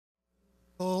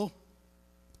Oh,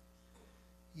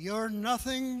 you're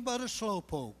nothing but a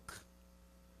slowpoke.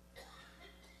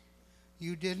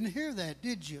 You didn't hear that,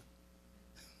 did you?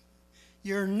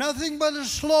 You're nothing but a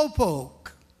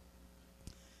slowpoke.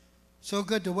 So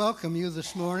good to welcome you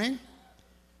this morning.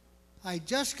 I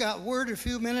just got word a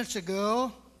few minutes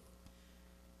ago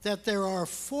that there are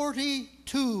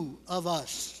 42 of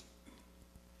us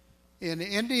in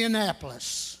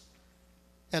Indianapolis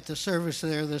at the service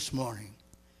there this morning.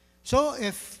 So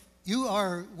if you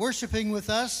are worshiping with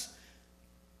us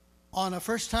on a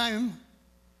first time,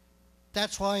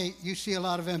 that's why you see a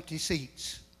lot of empty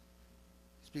seats.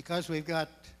 It's because we've got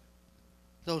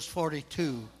those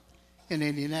 42 in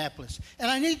Indianapolis. And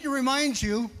I need to remind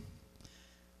you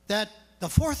that the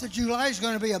 4th of July is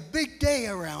going to be a big day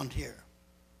around here.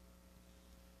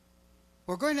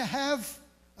 We're going to have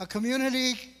a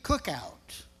community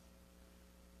cookout.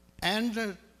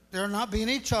 And there'll not be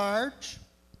any charge.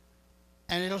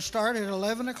 And it'll start at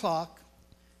 11 o'clock.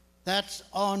 That's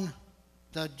on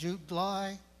the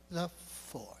July the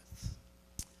 4th.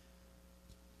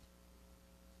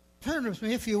 Turn with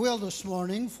me, if you will, this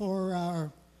morning for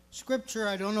our scripture.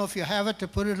 I don't know if you have it to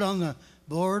put it on the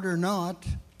board or not.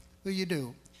 Well, you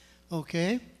do.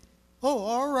 Okay. Oh,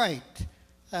 all right.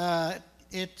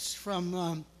 It's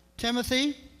from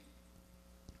Timothy,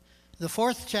 the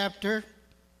 4th chapter,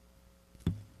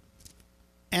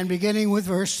 and beginning with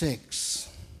verse 6.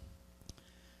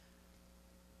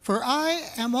 For I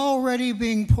am already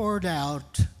being poured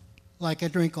out like a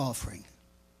drink offering,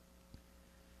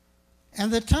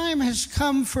 and the time has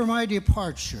come for my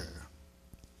departure.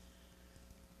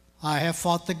 I have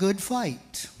fought the good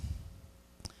fight.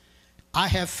 I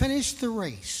have finished the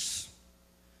race.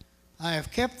 I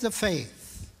have kept the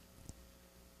faith.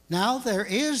 Now there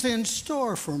is in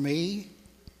store for me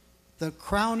the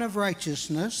crown of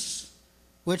righteousness,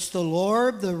 which the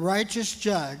Lord, the righteous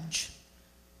judge,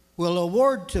 will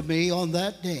award to me on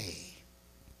that day.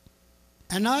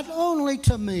 And not only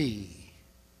to me,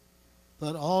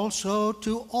 but also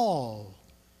to all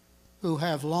who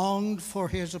have longed for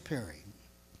his appearing.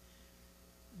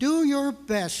 Do your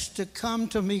best to come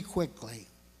to me quickly.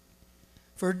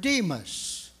 For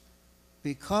Demas,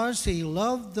 because he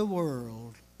loved the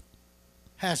world,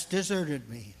 has deserted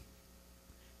me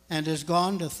and has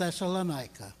gone to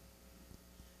Thessalonica.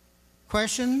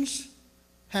 Crescens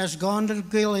has gone to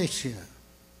Galatia,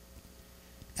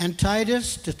 and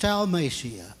Titus to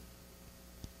Dalmatia.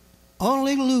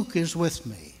 Only Luke is with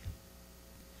me.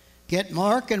 Get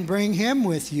Mark and bring him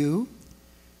with you,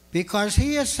 because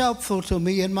he is helpful to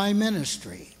me in my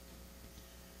ministry.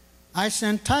 I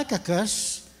sent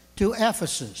Tychicus to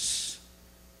Ephesus.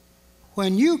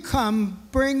 When you come,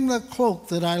 bring the cloak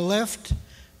that I left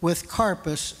with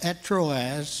Carpus at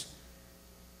Troas,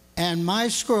 and my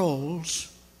scrolls,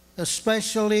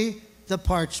 especially the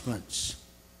parchments.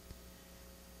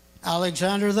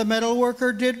 Alexander the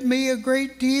metalworker did me a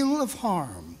great deal of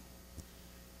harm.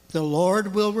 The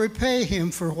Lord will repay him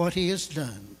for what he has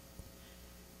done.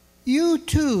 You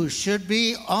too should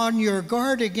be on your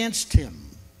guard against him,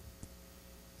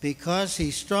 because he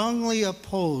strongly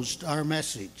opposed our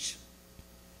message.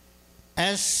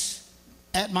 As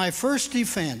at my first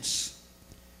defense,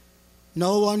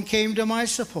 no one came to my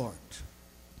support,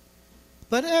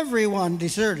 but everyone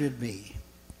deserted me.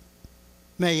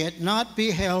 May it not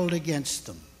be held against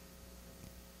them.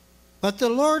 But the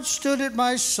Lord stood at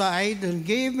my side and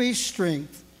gave me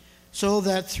strength, so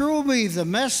that through me the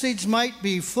message might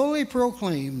be fully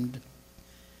proclaimed,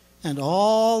 and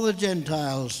all the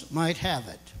Gentiles might have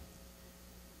it.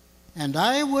 And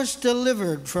I was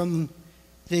delivered from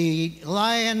the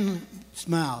lion's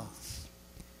mouth.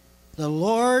 The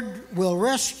Lord will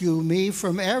rescue me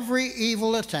from every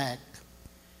evil attack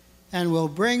and will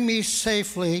bring me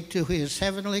safely to his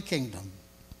heavenly kingdom.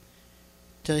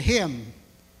 To him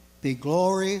be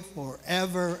glory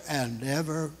forever and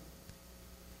ever.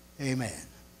 Amen.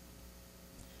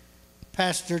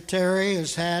 Pastor Terry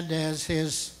has had as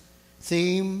his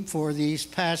theme for these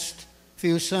past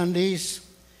few Sundays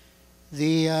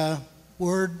the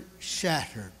word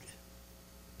shattered.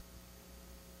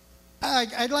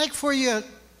 I'd like for you,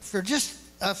 for just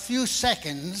a few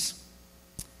seconds,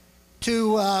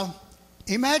 to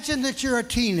imagine that you're a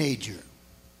teenager.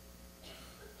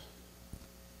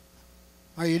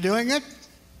 Are you doing it?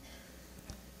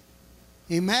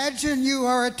 Imagine you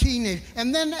are a teenager.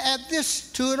 And then add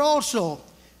this to it also,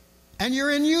 and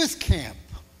you're in youth camp.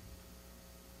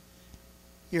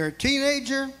 You're a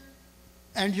teenager,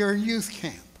 and you're in youth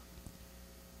camp.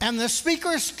 And the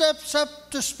speaker steps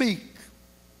up to speak.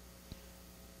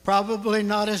 Probably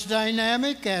not as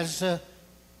dynamic as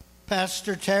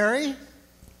Pastor Terry,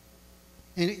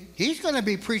 And he's going to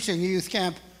be preaching youth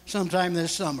camp sometime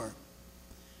this summer.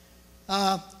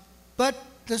 But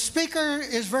the speaker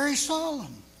is very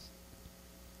solemn.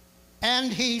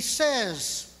 And he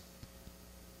says,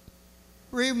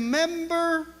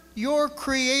 remember your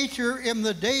Creator in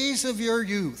the days of your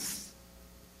youth,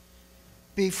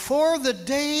 before the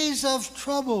days of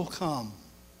trouble come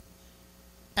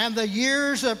and the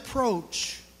years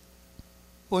approach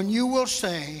when you will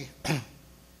say,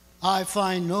 I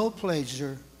find no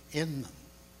pleasure in them.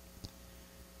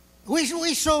 We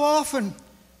so often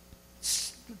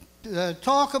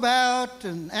talk about,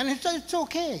 and it's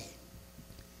okay,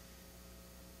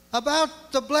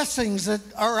 about the blessings that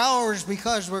are ours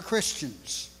because we're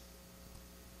Christians.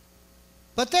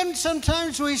 But then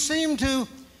sometimes we seem to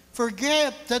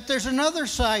forget that there's another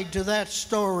side to that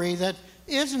story that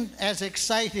isn't as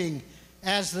exciting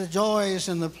as the joys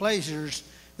and the pleasures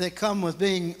that come with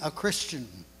being a Christian.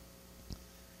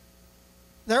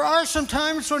 There are some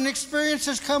times when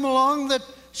experiences come along that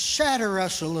shatter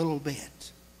us a little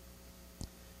bit.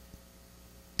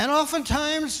 And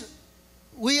oftentimes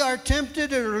we are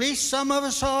tempted, or at least some of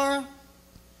us are,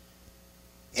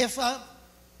 if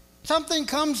something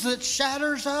comes that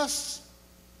shatters us,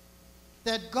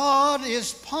 that God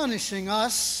is punishing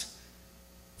us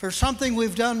for something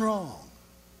we've done wrong.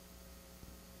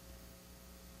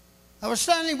 I was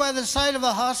standing by the side of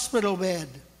a hospital bed,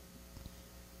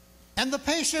 and the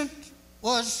patient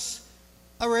was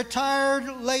a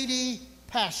retired lady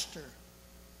pastor.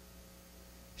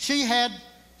 She had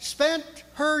spent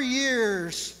her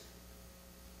years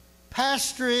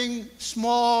pastoring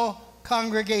small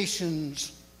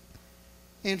congregations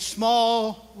in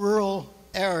small rural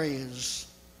areas.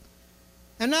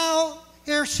 And now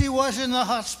here she was in the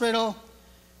hospital,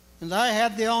 and I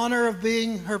had the honor of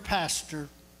being her pastor.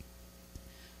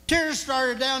 Tears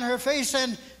started down her face,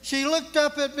 and she looked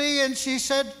up at me and she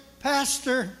said,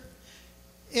 Pastor,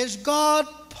 is God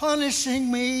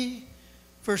punishing me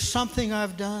for something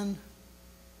I've done?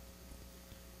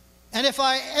 And if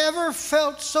I ever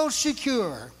felt so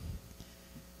secure,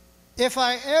 if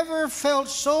I ever felt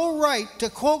so right to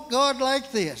quote God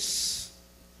like this,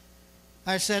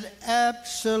 I said,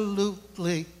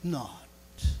 absolutely not.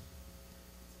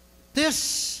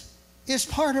 This is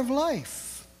part of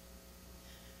life.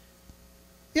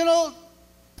 You know,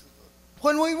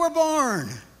 when we were born,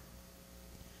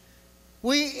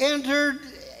 we entered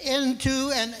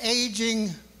into an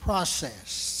aging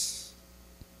process.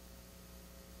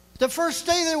 The first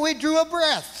day that we drew a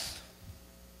breath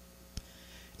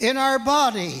in our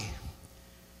body,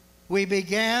 we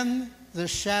began the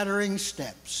shattering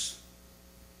steps.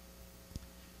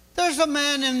 There's a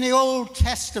man in the Old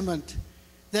Testament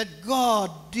that God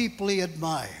deeply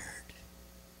admired.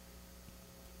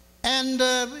 And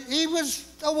he was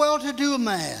a well-to-do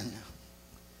man.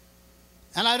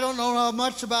 And I don't know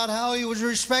much about how he was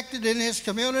respected in his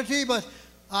community, but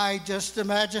I just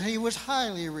imagine he was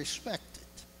highly respected.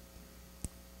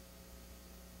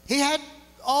 He had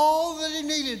all that he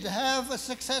needed to have a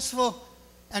successful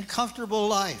and comfortable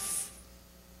life.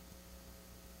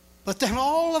 But then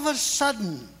all of a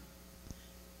sudden,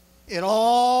 it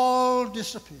all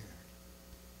disappeared.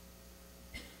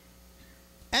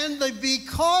 And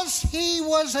because he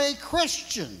was a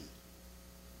Christian,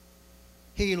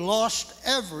 he lost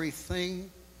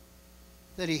everything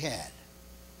that he had.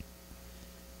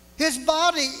 His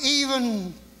body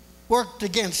even worked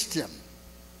against him.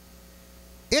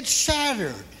 It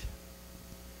shattered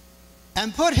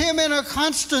and put him in a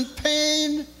constant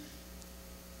pain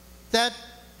that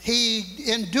he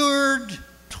endured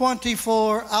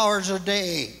 24 hours a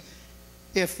day,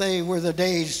 if they were the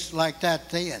days like that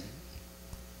then.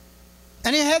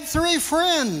 And he had 3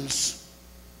 friends,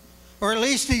 or at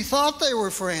least he thought they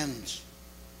were friends,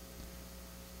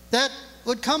 that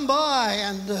would come by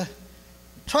and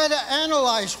try to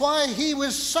analyze why he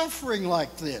was suffering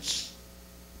like this.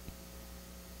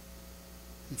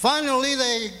 And finally,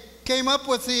 they came up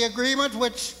with the agreement,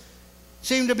 which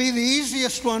seemed to be the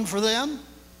easiest one for them.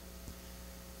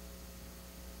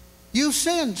 You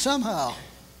sinned somehow.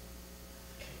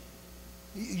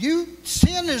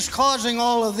 Sin is causing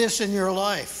all of this in your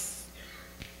life.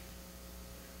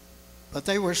 But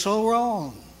they were so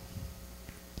wrong.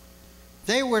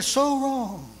 They were so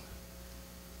wrong.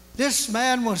 This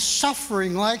man was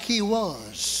suffering like he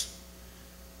was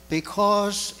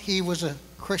because he was a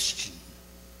Christian.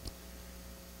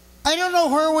 I don't know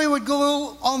where we would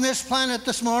go on this planet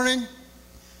this morning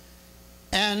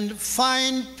and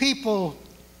find people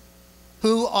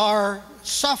who are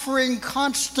suffering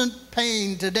constant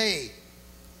pain today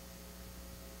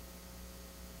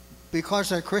because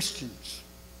they're Christians.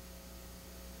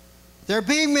 They're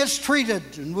being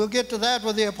mistreated, and we'll get to that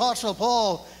with the Apostle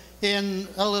Paul in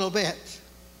a little bit.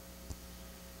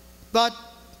 But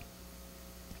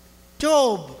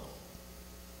Job,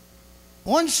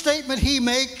 one statement he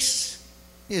makes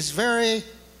is very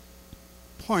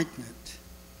poignant.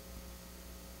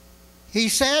 He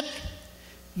said,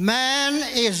 "Man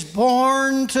is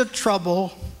born to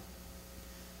trouble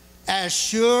as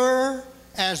sure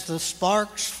as the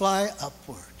sparks fly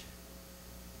upward."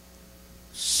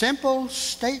 Simple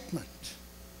statement,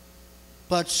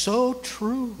 but so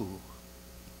true.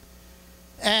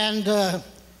 And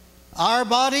our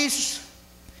bodies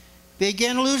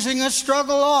begin losing a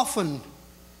struggle often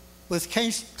with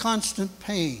constant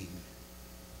pain.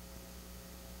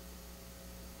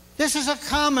 This is a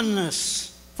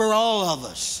commonness for all of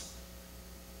us.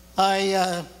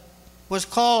 I was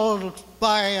called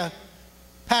by a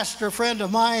pastor friend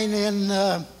of mine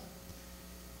in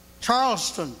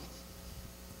Charleston.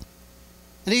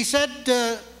 And he said,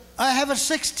 I have a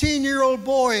 16-year-old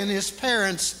boy and his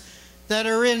parents that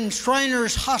are in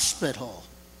Shriners Hospital.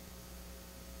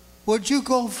 Would you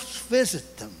go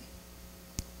visit them?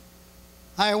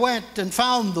 I went and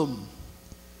found them.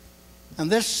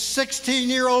 And this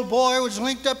 16-year-old boy was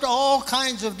linked up to all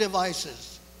kinds of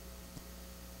devices.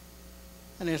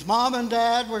 And his mom and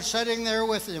dad were sitting there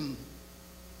with him.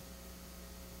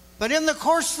 But in the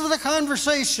course of the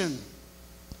conversation,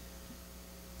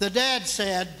 the dad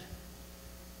said,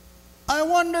 "I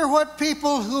wonder what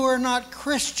people who are not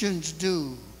Christians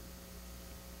do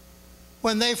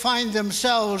when they find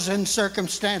themselves in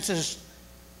circumstances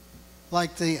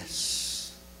like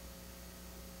this."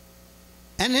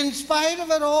 And in spite of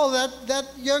it all, that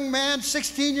young man,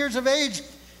 16 years of age,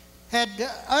 had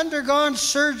undergone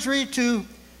surgery to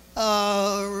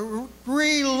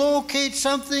relocate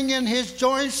something in his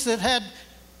joints that had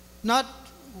not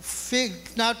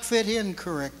fit in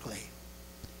correctly.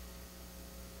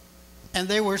 And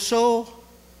they were so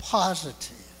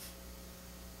positive.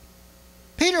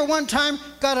 Peter one time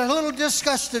got a little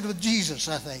disgusted with Jesus,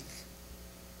 I think.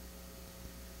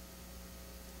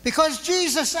 Because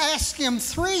Jesus asked him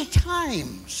 3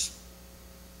 times,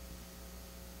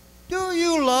 "Do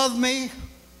you love me?"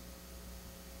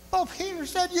 Oh, Peter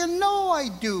said, "You know I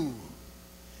do."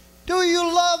 "Do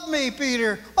you love me,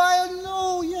 Peter?" "I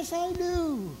know, yes I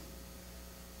do."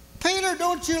 "Peter,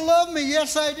 don't you love me?"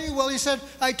 "Yes I do." Well, he said,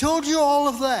 "I told you all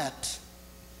of that.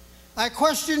 I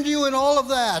questioned you in all of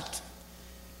that.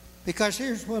 Because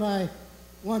here's what I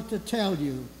want to tell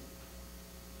you.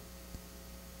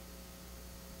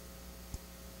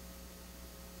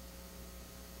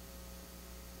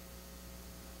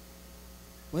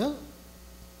 Well,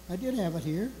 I did have it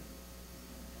here.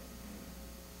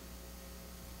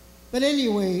 But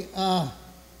anyway,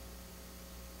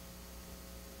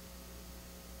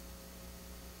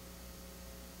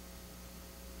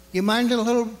 you mind a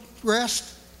little rest?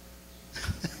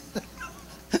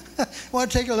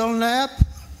 Want to take a little nap?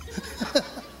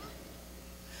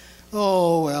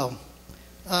 Oh, well.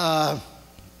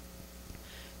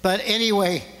 But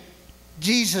anyway,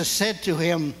 Jesus said to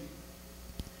him,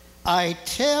 "I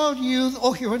tell you,"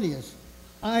 oh, here it is.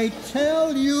 "I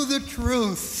tell you the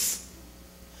truth.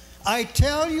 I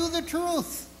tell you the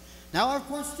truth. Now I've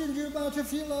questioned you about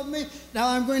if you love me. Now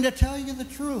I'm going to tell you the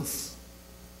truth.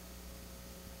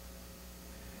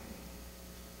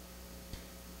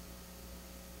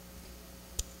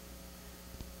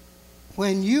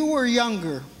 When you were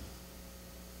younger,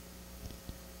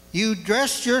 you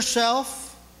dressed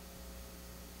yourself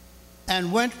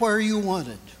and went where you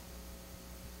wanted.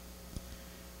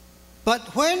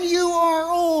 But when you are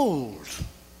old,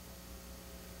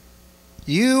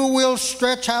 you will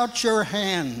stretch out your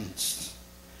hands,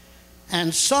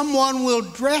 and someone will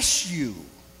dress you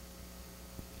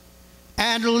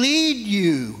and lead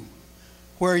you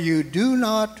where you do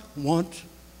not want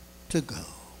to go."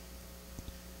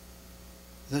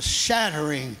 The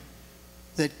shattering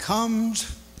that comes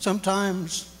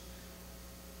sometimes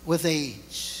with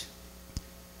age.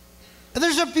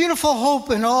 There's a beautiful hope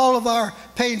in all of our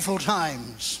painful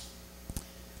times.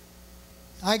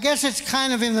 I guess it's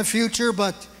kind of in the future,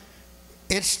 but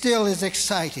it still is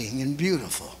exciting and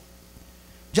beautiful.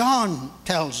 John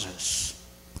tells us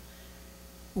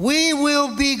we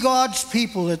will be God's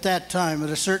people at that time, at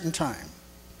a certain time.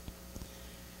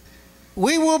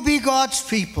 We will be God's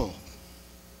people.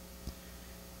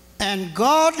 And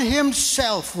God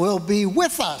Himself will be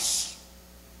with us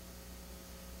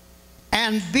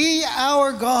and be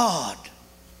our God.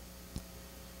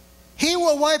 He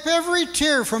will wipe every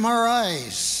tear from our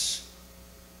eyes.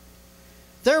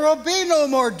 There will be no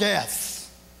more death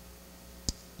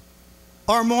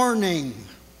or mourning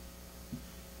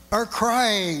or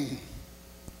crying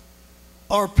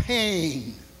or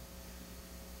pain,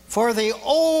 for the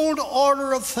old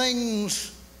order of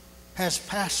things has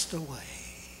passed away.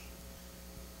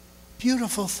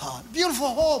 Beautiful thought, beautiful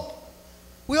hope.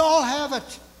 We all have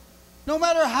it. No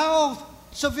matter how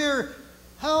severe,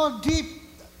 how deep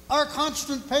our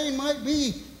constant pain might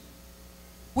be,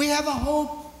 we have a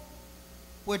hope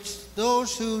which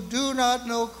those who do not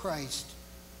know Christ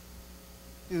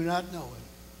do not know him.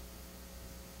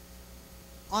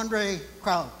 Andre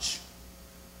Crouch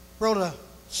wrote a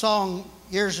song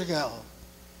years ago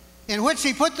in which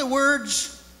he put the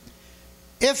words,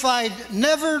 "If I'd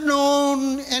never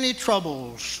known any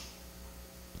troubles,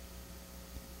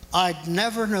 I'd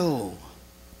never know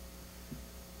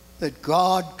that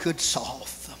God could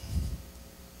solve them."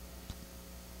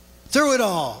 Through it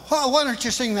all. Why don't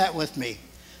you sing that with me?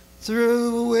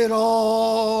 Through it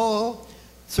all,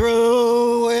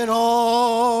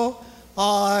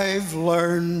 I've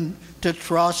learned to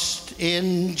trust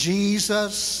in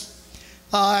Jesus.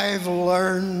 I've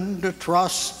learned to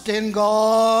trust in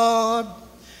God.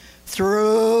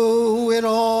 Through it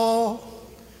all,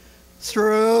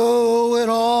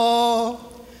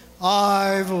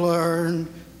 I've learned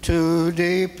to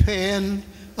depend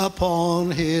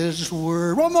upon his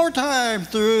word. One more time.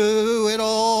 Through it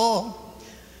all,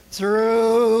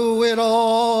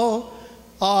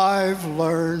 I've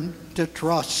learned to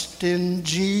trust in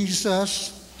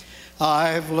Jesus.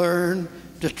 I've learned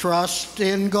to trust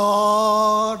in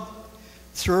God.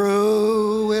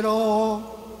 Through it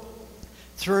all,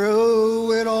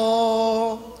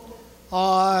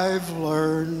 I've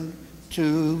learned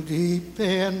to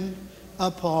depend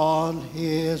upon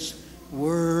his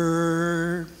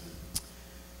word.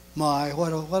 My,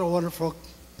 what a wonderful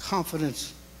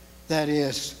confidence that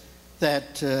is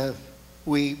that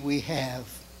we have.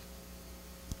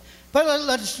 But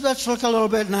let's look a little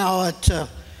bit now at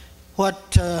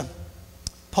what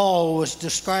Paul was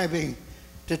describing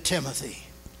to Timothy.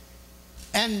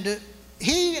 And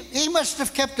he must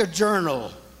have kept a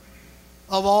journal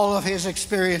of all of his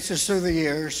experiences through the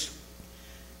years.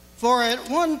 For at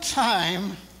one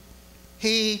time,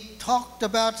 he talked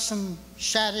about some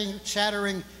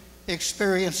shattering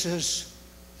experiences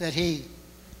that he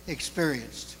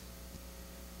experienced.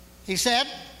 He said,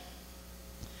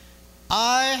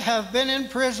 "I have been in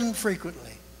prison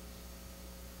frequently,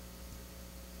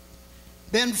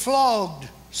 been flogged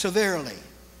severely,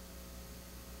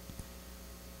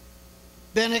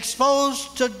 been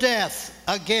exposed to death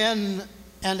again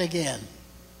and again.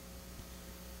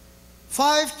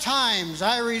 5 times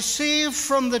I received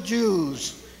from the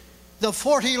Jews the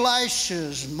 40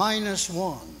 lashes minus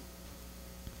 1.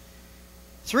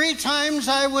 3 times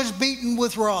I was beaten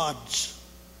with rods.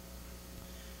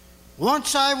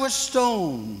 Once I was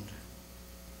stoned.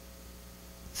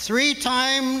 3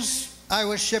 times I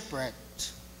was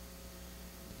shipwrecked.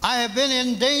 I have been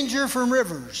in danger from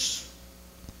rivers.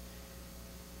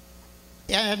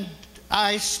 And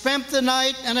I spent the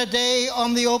night and a day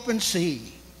on the open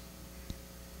sea.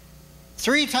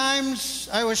 3 times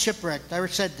I was shipwrecked." I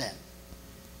said that.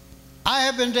 "I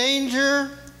have been in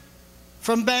danger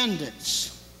from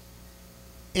bandits,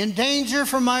 in danger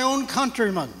from my own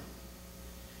countrymen,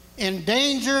 in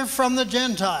danger from the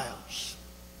Gentiles,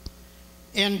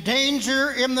 in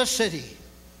danger in the city,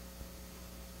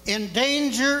 in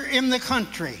danger in the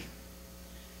country,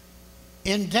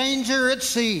 in danger at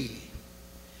sea,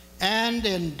 and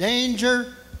in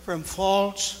danger from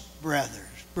false brethren."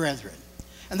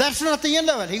 And that's not the end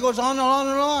of it. He goes on and on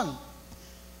and on.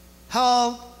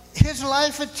 How his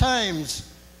life at times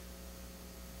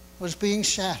was being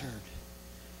shattered.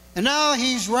 And now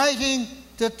he's writing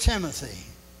to Timothy.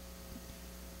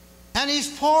 And he's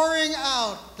pouring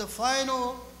out the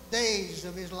final days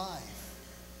of his life.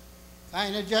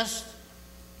 Kind of just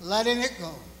letting it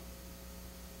go.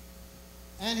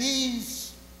 And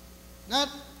he's not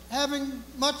having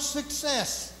much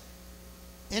success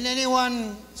in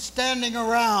anyone standing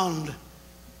around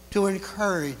to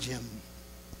encourage him.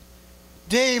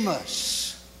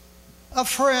 Demas, a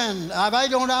friend of I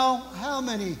don't know how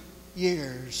many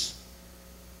years,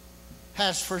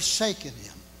 has forsaken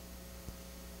him.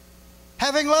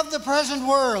 Having loved the present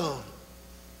world.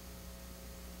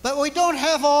 But we don't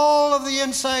have all of the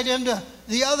insight into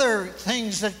the other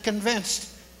things that convinced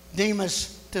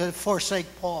Demas to forsake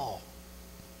Paul.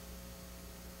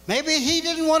 Maybe he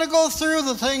didn't want to go through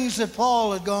the things that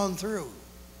Paul had gone through.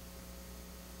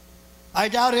 I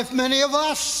doubt if many of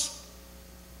us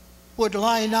would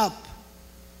line up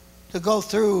to go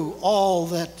through all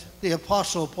that the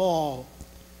Apostle Paul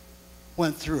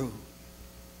went through.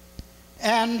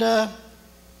 And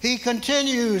he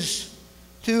continues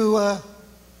to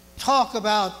talk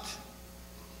about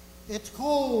it's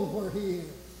cold where he is.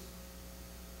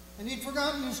 And he'd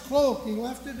forgotten his cloak. He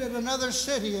left it in another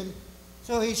city, and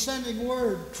so he's sending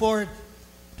word for it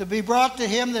to be brought to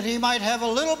him that he might have a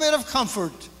little bit of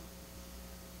comfort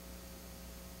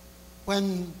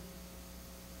when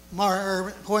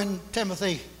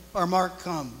Timothy or Mark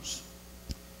comes.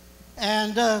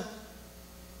 And then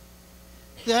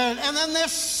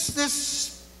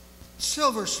this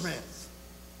silversmith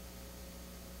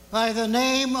by the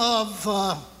name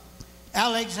of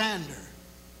Alexander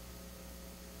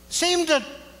seemed to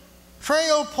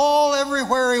trail Paul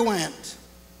everywhere he went.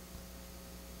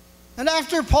 And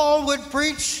after Paul would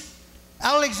preach,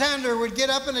 Alexander would get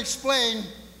up and explain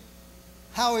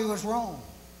how he was wrong.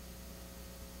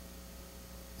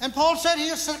 And Paul said he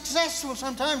was successful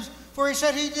sometimes, for he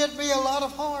said he did me a lot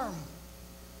of harm.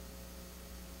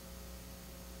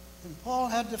 And Paul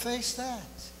had to face that.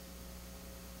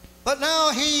 But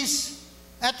now he's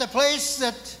at the place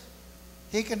that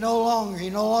he no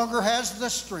longer has the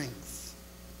strength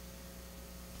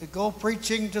to go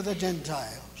preaching to the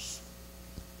Gentiles,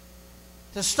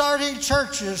 to starting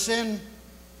churches in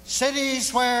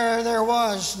cities where there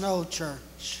was no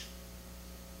church.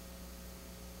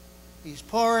 He's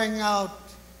pouring out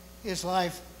his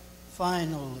life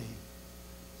finally.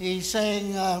 He's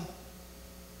saying,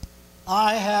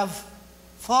 I have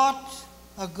fought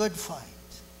a good fight.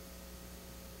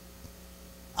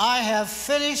 I have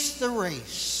finished the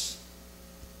race.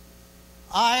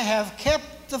 I have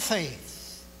kept the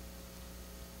faith.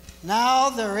 Now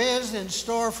there is in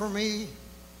store for me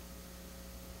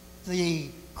the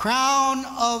crown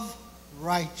of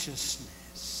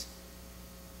righteousness.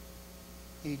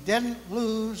 He didn't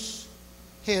lose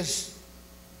his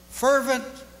fervent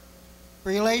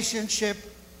relationship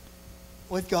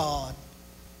with God.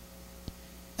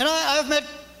 And I've met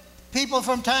people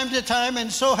from time to time,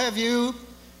 and so have you,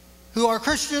 who are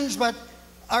Christians but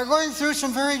are going through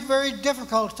some very, very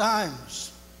difficult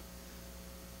times.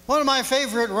 One of my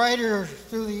favorite writers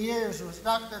through the years was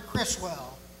Dr.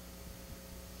 Criswell.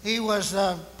 He was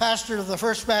the pastor of the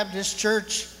First Baptist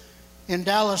Church in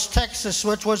Dallas, Texas,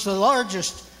 which was the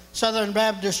largest Southern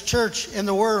Baptist church in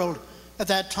the world at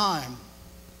that time.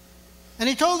 And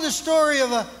he told the story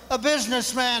of a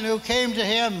businessman who came to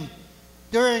him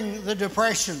during the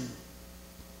Depression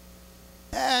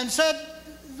and said,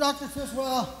 Dr.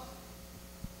 Criswell,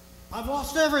 I've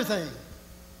lost everything.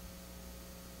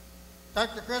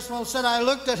 Dr. Criswell said, I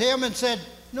looked at him and said,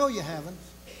 no, you haven't.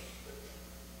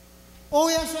 Oh,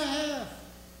 yes, I have.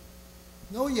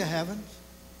 No, you haven't.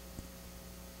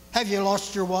 Have you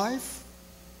lost your wife?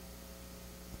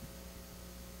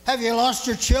 Have you lost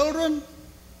your children?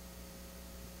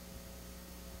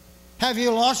 Have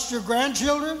you lost your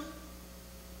grandchildren?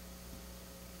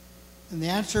 And the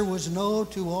answer was no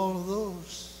to all of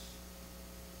those.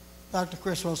 Dr.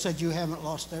 Criswell said, you haven't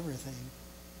lost everything.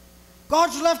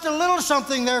 God's left a little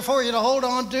something there for you to hold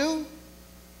on to.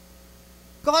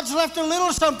 God's left a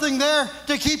little something there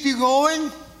to keep you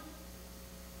going.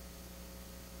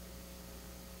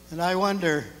 And I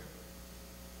wonder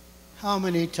how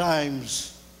many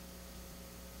times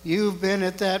you've been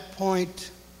at that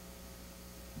point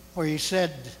where you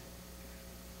said,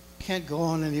 can't go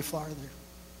on any farther.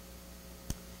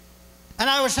 And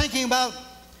I was thinking about,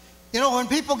 when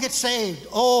people get saved,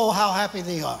 oh, how happy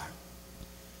they are.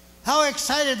 How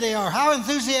excited they are, how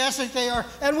enthusiastic they are,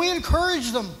 and we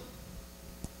encourage them.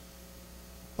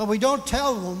 But we don't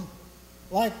tell them,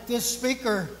 like this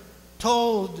speaker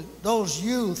told those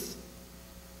youth,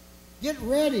 get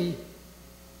ready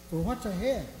for what's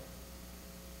ahead.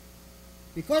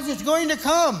 Because it's going to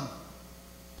come.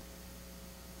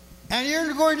 And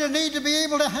you're going to need to be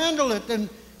able to handle it. And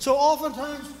so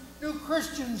oftentimes, new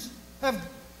Christians have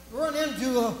run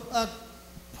into a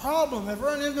problem, have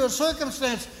run into a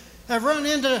circumstance, have run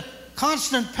into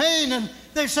constant pain, and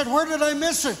they've said, where did I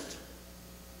miss it?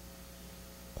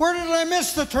 Where did I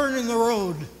miss the turn in the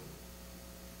road?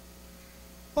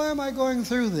 Why am I going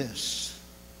through this?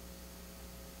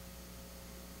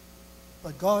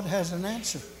 But God has an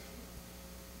answer.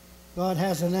 God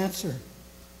has an answer.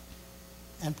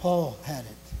 And Paul had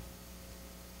it.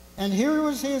 And here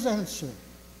was his answer.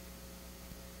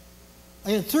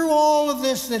 And through all of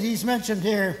this that he's mentioned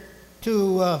here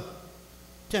to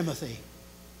Timothy.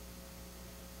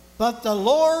 But the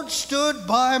Lord stood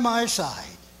by my side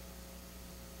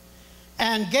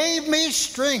and gave me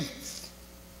strength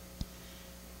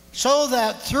so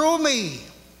that through me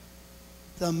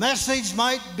the message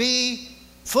might be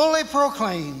fully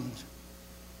proclaimed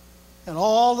and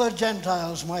all the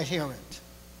Gentiles might hear it.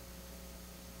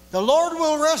 The Lord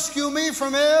will rescue me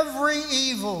from every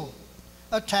evil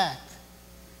attack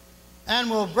and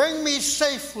will bring me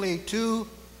safely to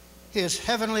his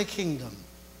heavenly kingdom.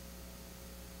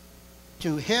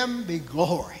 To him be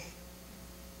glory.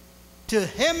 To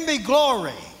him be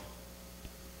glory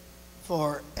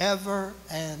forever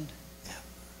and ever.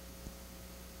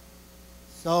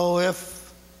 So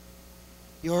if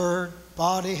your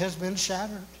body has been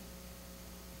shattered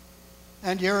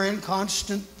and you're in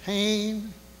constant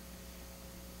pain,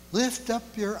 lift up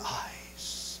your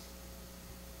eyes.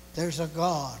 There's a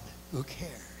God who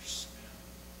cares.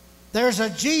 There's a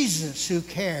Jesus who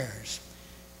cares.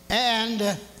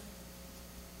 And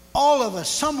all of us,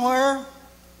 somewhere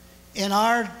in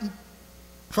our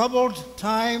troubled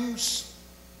times,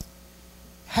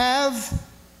 have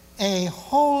a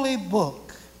holy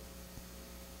book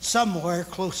somewhere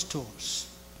close to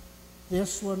us.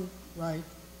 This one right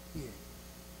here.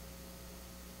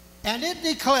 And it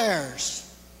declares,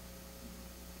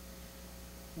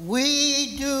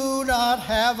 we do not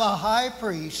have a high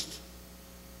priest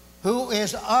who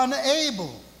is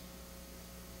unable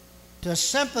to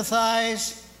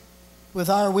sympathize with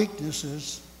our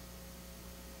weaknesses,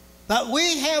 but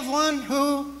we have one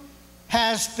who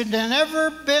has never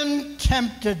been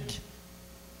tempted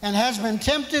and has been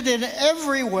tempted in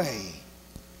every way,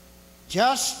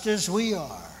 just as we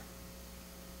are.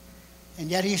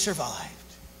 And yet he survived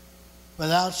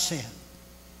without sin.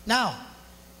 Now,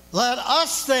 let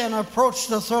us then approach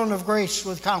the throne of grace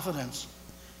with confidence,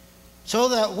 so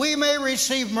that we may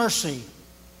receive mercy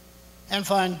and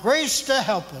find grace to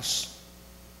help us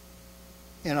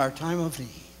in our time of need.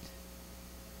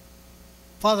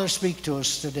 Father, speak to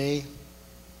us today.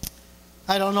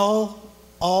 I don't know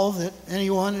all that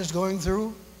anyone is going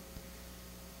through.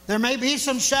 There may be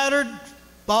some shattered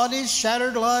bodies,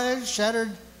 shattered lives,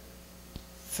 shattered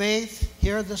faith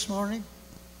here this morning.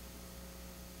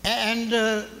 And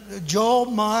Job,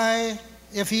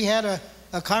 if he had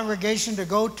a congregation to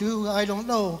go to, I don't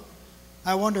know.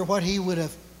 I wonder what he would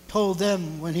have told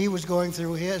them when he was going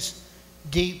through his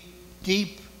deep,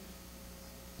 deep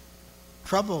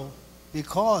trouble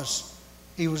because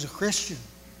he was a Christian.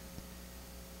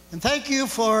 And thank you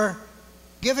for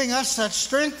giving us such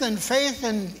strength and faith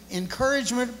and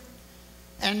encouragement,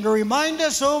 and to remind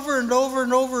us over and over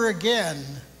and over again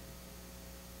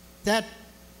that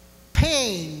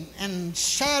pain and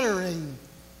shattering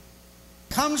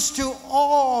comes to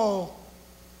all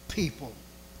people.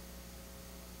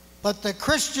 But the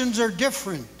Christians are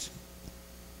different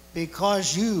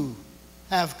because you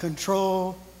have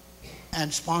control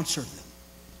and sponsor them.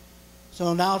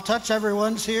 So now touch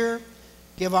everyone's here.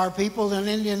 Give our people in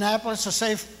Indianapolis a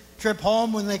safe trip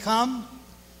home when they come.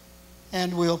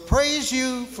 And we'll praise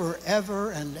you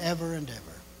forever and ever and ever.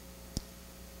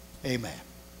 Amen.